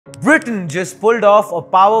Britain just pulled off a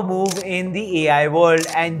power move in the AI world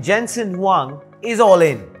and Jensen Huang is all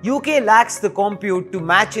in. UK lacks the compute to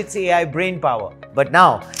match its AI brainpower. But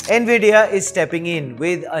now, NVIDIA is stepping in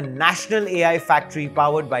with a national AI factory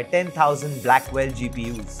powered by 10,000 Blackwell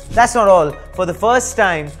GPUs. That's not all. For the first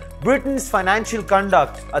time, Britain's Financial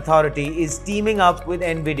Conduct Authority is teaming up with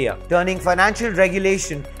NVIDIA, turning financial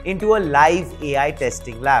regulation into a live AI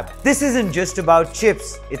testing lab. This isn't just about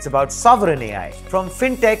chips, it's about sovereign AI. From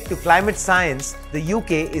fintech to climate science, the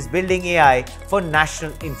UK is building AI for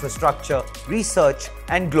national infrastructure, research,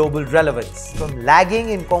 and global relevance. From lagging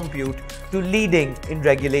in compute to leading in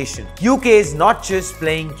regulation. UK is not just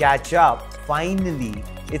playing catch up, finally,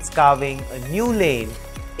 it's carving a new lane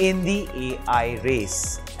in the AI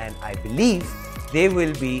race. And I believe they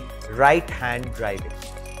will be right-hand driving.